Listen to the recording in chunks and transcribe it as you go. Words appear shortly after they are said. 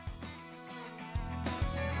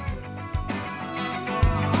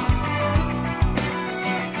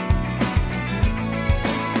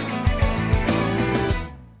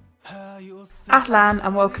Ahlan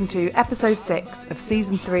and welcome to episode 6 of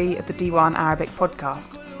season 3 of the D1 Arabic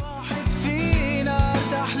podcast.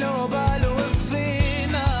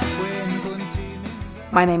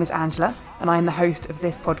 My name is Angela and I am the host of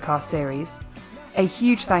this podcast series. A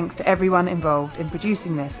huge thanks to everyone involved in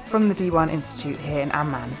producing this from the D1 Institute here in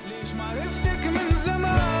Amman.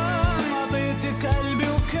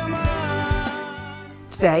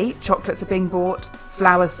 Today, chocolates are being bought,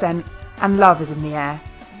 flowers sent, and love is in the air.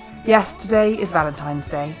 Yes, today is Valentine's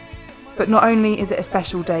Day. But not only is it a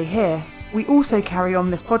special day here, we also carry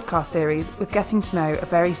on this podcast series with getting to know a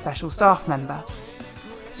very special staff member.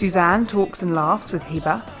 Suzanne talks and laughs with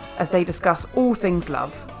Hiba as they discuss all things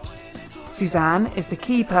love. Suzanne is the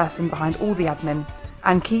key person behind all the admin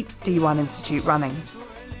and keeps D1 Institute running.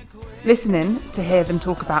 Listen in to hear them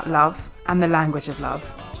talk about love and the language of love.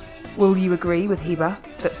 Will you agree with Hiba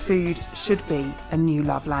that food should be a new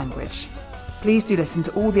love language? Please do listen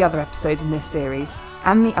to all the other episodes in this series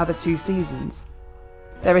and the other 2 seasons.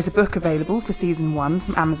 There is a book available for season 1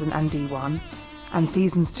 from Amazon and D1, and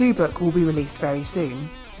season's 2 book will be released very soon.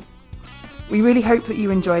 We really hope that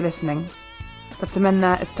you enjoy listening.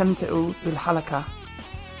 بتمنى استمتعوا بالحلقة.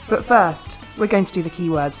 But first, we're going to do the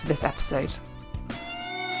keywords for this episode.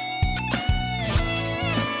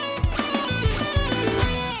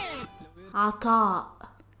 عطاء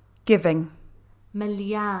Giving,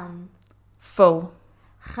 مليان full,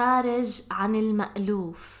 خارج عن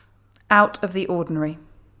المألوف out of the ordinary.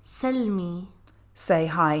 سلمي Say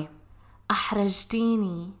hi.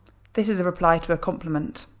 أحرجتيني This is a reply to a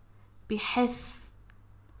compliment. بحث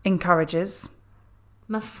Encourages,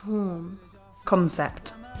 مفهوم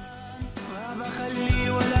concept.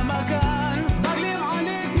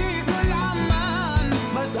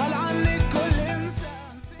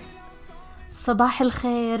 صباح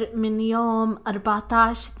الخير من يوم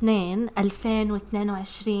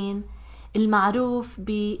 14/2/2022 المعروف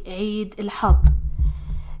بعيد الحب.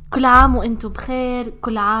 كل عام وانتم بخير،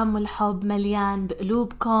 كل عام والحب مليان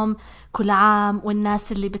بقلوبكم، كل عام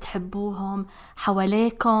والناس اللي بتحبوهم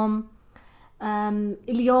حواليكم.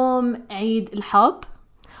 اليوم عيد الحب،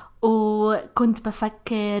 وكنت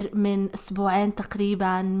بفكر من أسبوعين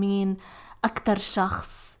تقريبا مين أكتر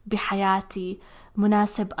شخص بحياتي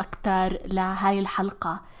مناسب أكتر لهاي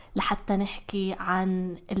الحلقة لحتى نحكي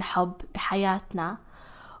عن الحب بحياتنا،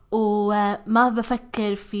 وما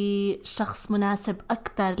بفكر في شخص مناسب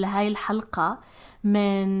أكتر لهاي الحلقة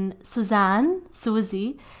من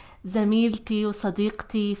سوزي زميلتي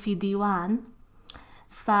وصديقتي في ديوان.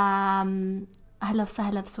 أهلا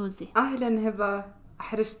وسهلا بسوزي. أهلا هبة،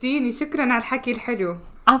 أحرجتيني، شكرا على الحكي الحلو.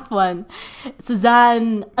 عفوا.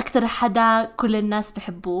 سوزان أكتر حدا كل الناس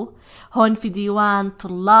بحبوه هون في ديوان،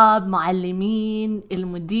 طلاب، معلمين،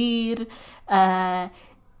 المدير،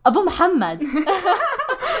 أبو محمد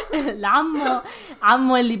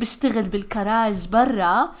عمو اللي بيشتغل بالكراج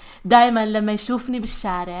برا، دايما لما يشوفني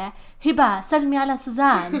بالشارع هبة سلمي على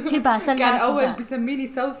سوزان، هبة سلمي كان على سوزان. أول بسميني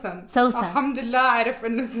سوسن. الحمد لله عرف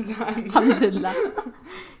إنه سوزان. الحمد لله.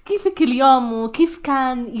 كيفك اليوم وكيف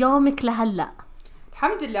كان يومك لهلأ؟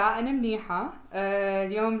 الحمد لله أنا منيحة.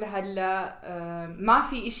 اليوم لهلأ ما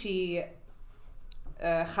في إشي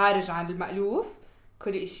خارج عن المألوف،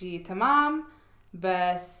 كل إشي تمام،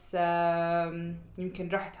 بس يمكن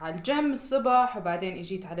رحت على الجيم الصبح وبعدين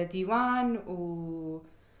اجيت على ديوان،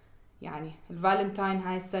 ويعني الفالنتاين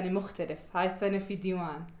هاي السنة مختلف، هاي السنة في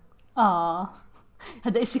ديوان.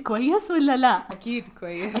 هذا إشي كويس ولا لا؟ أكيد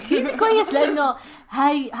كويس. أكيد كويس، لأنه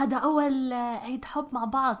هذا أول عيد حب مع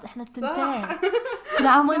بعض إحنا التنتين. كل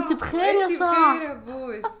عام وأنت بخير يا صاح.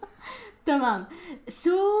 تمام.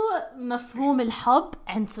 شو مفهوم الحب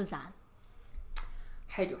عند سوزان؟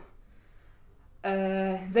 حلو.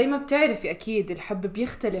 زي ما بتعرفي أكيد الحب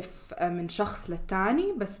بيختلف من شخص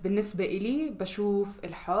للتاني، بس بالنسبة إلي بشوف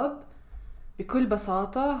الحب بكل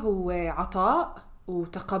بساطة هو عطاء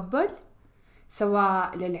وتقبل،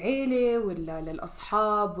 سواء للعيلة ولا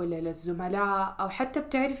للأصحاب ولا للزملاء، أو حتى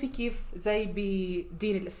بتعرفي كيف زي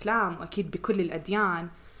بدين الإسلام وأكيد بكل الأديان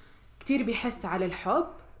كتير بيحث على الحب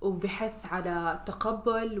وبيحث على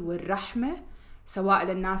التقبل والرحمة، سواء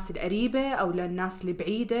للناس القريبة أو للناس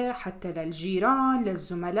البعيدة، حتى للجيران،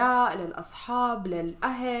 للزملاء، للأصحاب،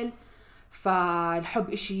 للأهل. فالحب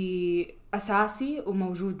إشي أساسي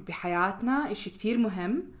وموجود بحياتنا، إشي كتير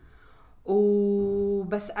مهم.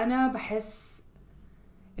 وبس أنا بحس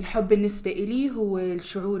الحب بالنسبة إلي هو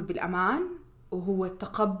الشعور بالأمان، وهو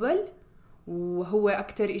التقبل، وهو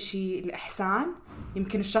أكتر إشي الإحسان.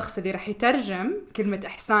 يمكن الشخص اللي رح يترجم كلمة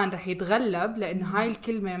إحسان رح يتغلب، لأنه هاي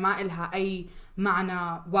الكلمة ما إلها أي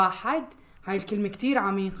معنى واحد، هاي الكلمة كتير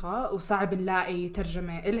عميقة وصعب نلاقي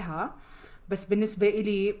ترجمة إلها. بس بالنسبة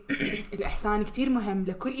إلي الإحسان كتير مهم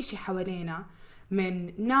لكل إشي حوالينا،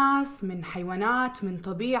 من ناس، من حيوانات، من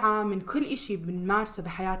طبيعة، من كل إشي بنمارسه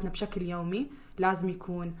بحياتنا بشكل يومي لازم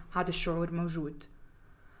يكون هذا الشعور موجود.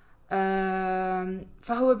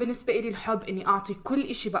 فهو بالنسبة إلي الحب إني أعطي كل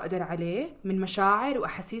إشي بقدر عليه من مشاعر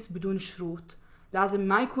وأحاسيس بدون شروط. لازم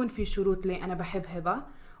ما يكون في شروط لي أنا بحب هبة،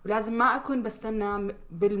 ولازم ما أكون بستنى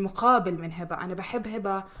بالمقابل من هبة. أنا بحب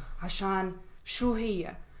هبة عشان شو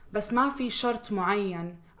هي، بس ما في شرط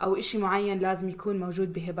معين أو إشي معين لازم يكون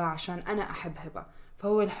موجود بهبة عشان أنا أحب هبة.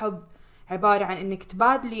 فهو الحب عبارة عن إنك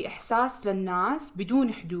تبادلي إحساس للناس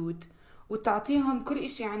بدون حدود، وتعطيهم كل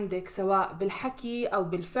إشي عندك سواء بالحكي أو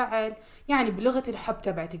بالفعل، يعني بلغة الحب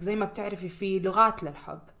تبعتك. زي ما بتعرفي في لغات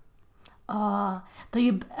للحب.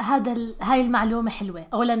 طيب هاي المعلومة حلوة.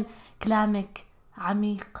 أولا كلامك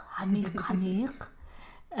عميق عميق عميق.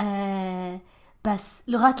 بس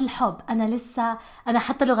لغات الحب أنا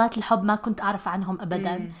حتى لغات الحب ما كنت أعرف عنهم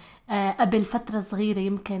أبدا. قبل فترة صغيرة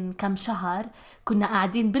يمكن كم شهر كنا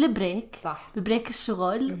قاعدين بالبريك، صح، ببريك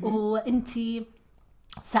الشغل، وانتي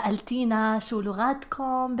سألتينا شو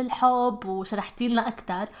لغاتكم بالحب وشرحتي لنا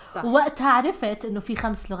أكتر. ووقتها عرفت إنه في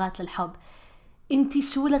 5 لغات للحب. انتي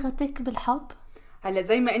شو لغتك بالحب؟ هلا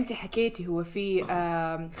زي ما انتي حكيتي هو في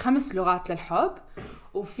 5 لغات للحب،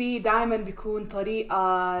 وفي دائما بيكون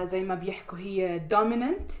طريقة زي ما بيحكوا هي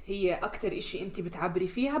dominant، هي أكتر إشي انتي بتعبري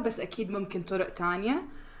فيها، بس أكيد ممكن طرق تانية.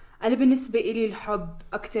 أنا بالنسبة إلي الحب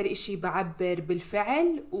أكتر إشي بعبر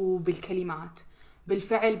بالفعل وبالكلمات.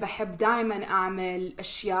 بالفعل بحب دائما أعمل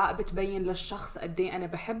أشياء بتبين للشخص قدي أنا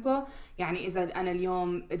بحبه. يعني إذا أنا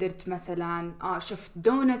اليوم قدرت مثلا شفت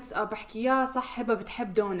دونتس بحكي يا صح هبة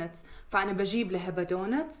بتحب دونتس، فأنا بجيب لهبة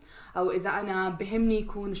دونتس. أو إذا أنا بهمني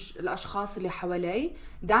يكون الأشخاص اللي حوالي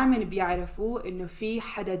دائما بيعرفوا إنه في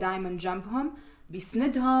حدا دائما جنبهم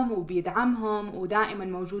بيسندهم وبيدعمهم ودائما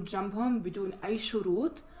موجود جنبهم بدون أي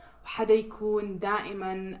شروط، وحدا يكون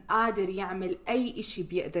دائما قادر يعمل أي إشي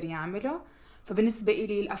بيقدر يعمله. فبالنسبة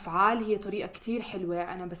إلي الأفعال هي طريقة كتير حلوة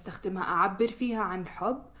أنا بستخدمها أعبر فيها عن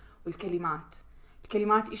الحب. والكلمات،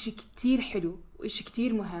 الكلمات إشي كتير حلو وإشي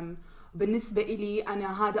كتير مهم. وبالنسبة إلي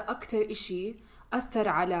أنا هذا أكتر إشي أثر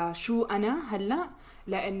على شو أنا هلأ،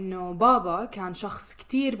 لأنه بابا كان شخص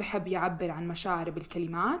كتير بحب يعبر عن مشاعره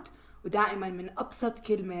بالكلمات، ودائما من أبسط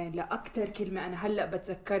كلمة لأكتر كلمة أنا هلأ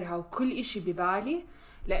بتذكرها وكل إشي ببالي،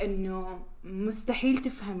 لأنه مستحيل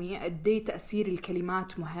تفهمي قدي تأثير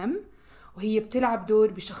الكلمات مهم، وهي بتلعب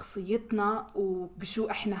دور بشخصيتنا وبشو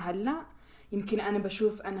إحنا هلأ. يمكن أنا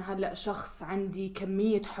بشوف أنا هلأ شخص عندي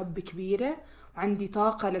كمية حب كبيرة وعندي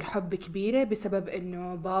طاقة للحب كبيرة بسبب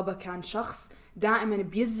إنه بابا كان شخص دائما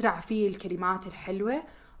بيزرع فيه الكلمات الحلوة،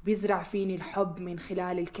 بيزرع فيني الحب من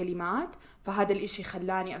خلال الكلمات. فهذا الإشي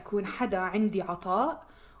خلاني أكون حدا عندي عطاء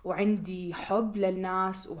وعندي حب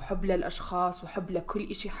للناس وحب للأشخاص وحب لكل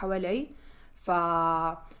إشي حوالي.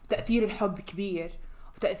 فتأثير الحب كبير،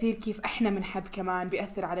 وتأثير كيف إحنا منحب كمان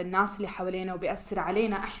بيأثر على الناس اللي حوالينا وبيأثر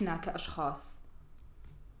علينا إحنا كأشخاص.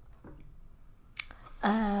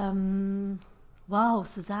 واو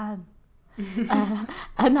سوزان.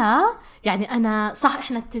 أنا صح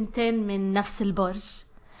إحنا التنتين من نفس البرج.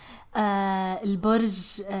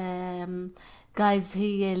 البرج جايز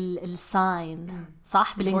هي الساين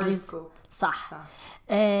صح بالإنجليزي صح.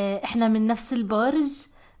 إحنا من نفس البرج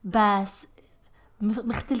بس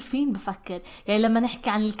مختلفين بفكر. يعني لما نحكي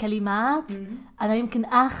عن الكلمات أنا يمكن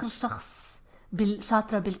آخر شخص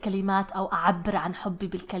شاطرة بالكلمات أو أعبر عن حبي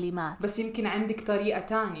بالكلمات، بس يمكن عندك طريقة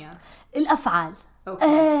تانية. الأفعال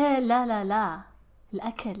لا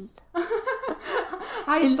الأكل.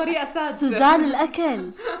 هاي الطريقة سادسة سوزان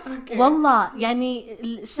الأكل. والله يعني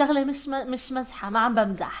الشغلة مش مزحة، ما عم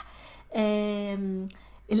بمزح.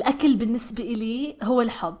 الأكل بالنسبة إلي هو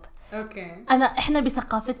الحب. إحنا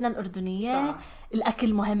بثقافتنا الأردنية صح.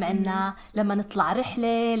 الأكل مهم عنا. لما نطلع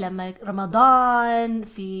رحلة، لما رمضان،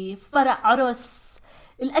 في فرع عرس،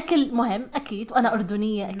 الأكل مهم أكيد، وأنا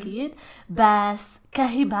أردنية أكيد. بس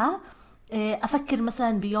كهبة أفكر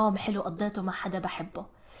مثلا بيوم حلو قضيته مع حدا بحبه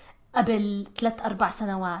قبل 3-4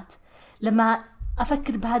 سنوات، لما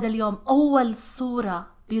أفكر بهذا اليوم أول صورة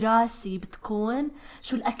براسي بتكون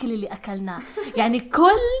شو الأكل اللي أكلناه. يعني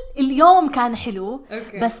كل اليوم كان حلو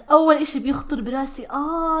بس أول إشي بيخطر براسي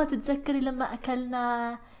تتذكري لما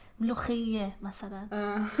أكلنا ملوخية مثلا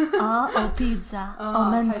أو بيتزا أو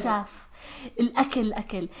منسف.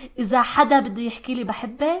 الأكل إذا حدا بده يحكي لي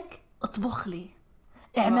بحبك اطبخ لي،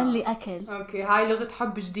 اعمل لي أكل. هاي لغة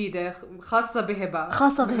حب جديدة خاصة بهبة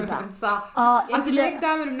صح. عشان هيك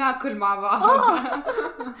دائما بناكل مع بعض.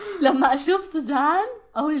 لما أشوف سوزان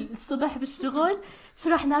او الصبح بالشغل شو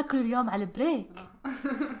رح ناكل اليوم على البريك.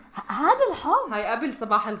 هذا الحب. هاي قبل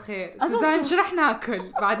صباح الخير سوزان شو رح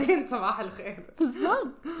ناكل بعدين صباح الخير.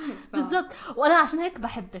 بالضبط. وانا عشان هيك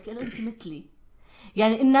بحبك لانه انت مثلي.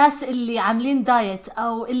 يعني الناس اللي عاملين دايت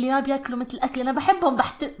او اللي ما بياكلوا مثل اكلي انا بحبهم،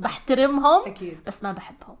 بحترمهم اكيد، بس ما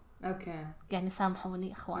بحبهم. اوكي يعني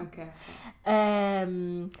سامحوني اخوان. اوكي.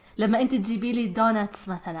 لما انت تجيبي لي دونتس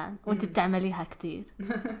مثلا وانت بتعمليها كتير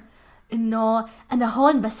انه انا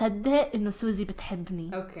هون بصدق انه سوزي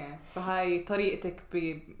بتحبني. اوكي، فهاي طريقتك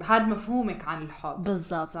هذا مفهومك عن الحب.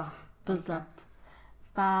 بالضبط صح، بالضبط.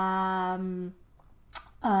 ف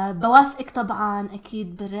بوافقك طبعا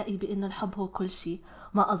اكيد بالرأي بانه الحب هو كل شيء.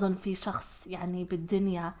 ما اظن في شخص يعني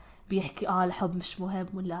بالدنيا بيحكي الحب مش مهم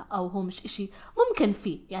ولا او هو مش اشي. ممكن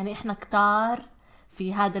فيه، يعني احنا كتار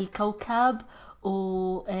في هذا الكوكب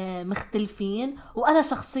ومختلفين، وانا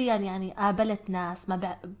شخصيا يعني قابلت ناس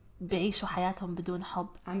ما بعيشوا حياتهم بدون حب.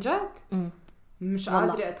 عن جد؟ مش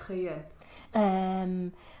قادرة اتخيل.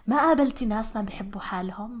 ما قابلتي ناس ما بيحبوا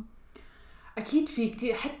حالهم؟ اكيد في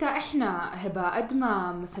كتير. حتى احنا هبه قد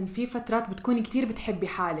ما مثلا في فترات بتكوني كتير بتحبي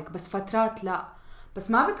حالك بس فترات لا.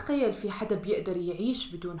 بس ما بتخيل في حدا بيقدر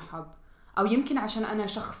يعيش بدون حب. او يمكن عشان انا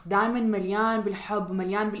شخص دائما مليان بالحب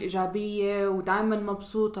ومليان بالايجابيه ودائما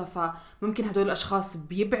مبسوطه، فممكن هدول الاشخاص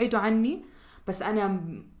بيبعدوا عني. بس انا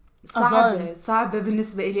صعبه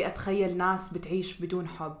بالنسبه لي اتخيل ناس بتعيش بدون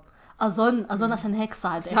حب. اظن عشان هيك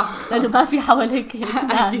صعبه، لانه ما في حواليك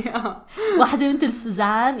ناس. واحده مثل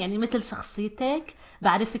سوزان، يعني مثل شخصيتك،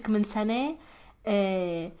 بعرفك من سنه.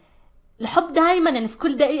 الحب دائما يعني في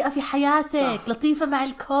كل دقيقه في حياتك، صح. لطيفه مع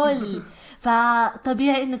الكل.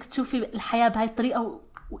 فطبيعي انك تشوفي الحياه بهاي الطريقه،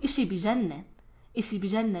 وإشي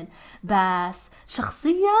بجنن. بس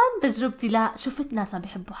شخصيا تجربتي لا، شفت ناس ما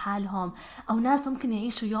بيحبوا حالهم، او ناس ممكن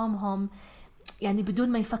يعيشوا يومهم يعني بدون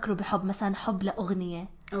ما يفكروا بحب. مثلا حب لأغنية،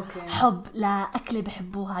 أوكي. حب لأكلة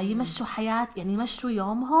بحبوها، يمشوا حياة، يعني يمشوا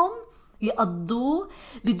يومهم يقضوه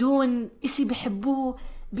بدون إشي بحبوه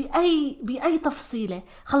بأي تفصيلة،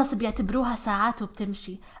 خلص بيعتبروها ساعات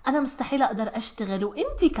وبتمشي. أنا مستحيل أقدر أشتغل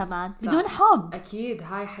وإنتي كمان بدون حب. أكيد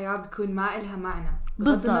هاي حياة بيكون ما إلها معنى.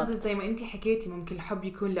 بالضبط. بغض النظر زي ما أنتي حكيتي، ممكن الحب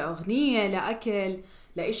يكون لأغنية، لأكل،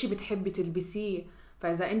 لإشي بتحبي تلبسيه.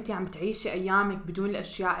 فإذا أنتي عم تعيشي أيامك بدون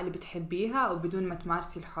الأشياء اللي بتحبيها أو بدون ما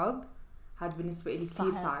تمارسي الحب، هذا بالنسبة لي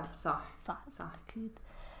كتير صعب. صح أكيد.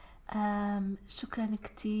 شكرا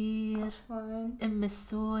كتير أم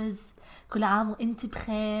السوز. كل عام وانت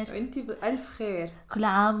بخير. وانت بألف خير. كل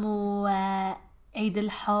عام وعيد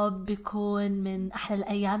الحب بيكون من أحلى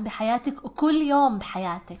الأيام بحياتك، وكل يوم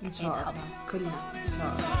بحياتك إن شاء الله. كلنا إن شاء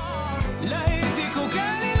الله. لقيتك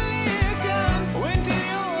وكان اللي كان وانت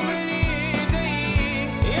اليوم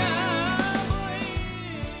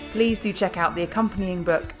Please do check out the accompanying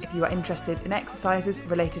book if you are interested in exercises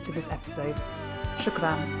related to this episode.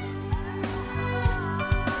 Shukran.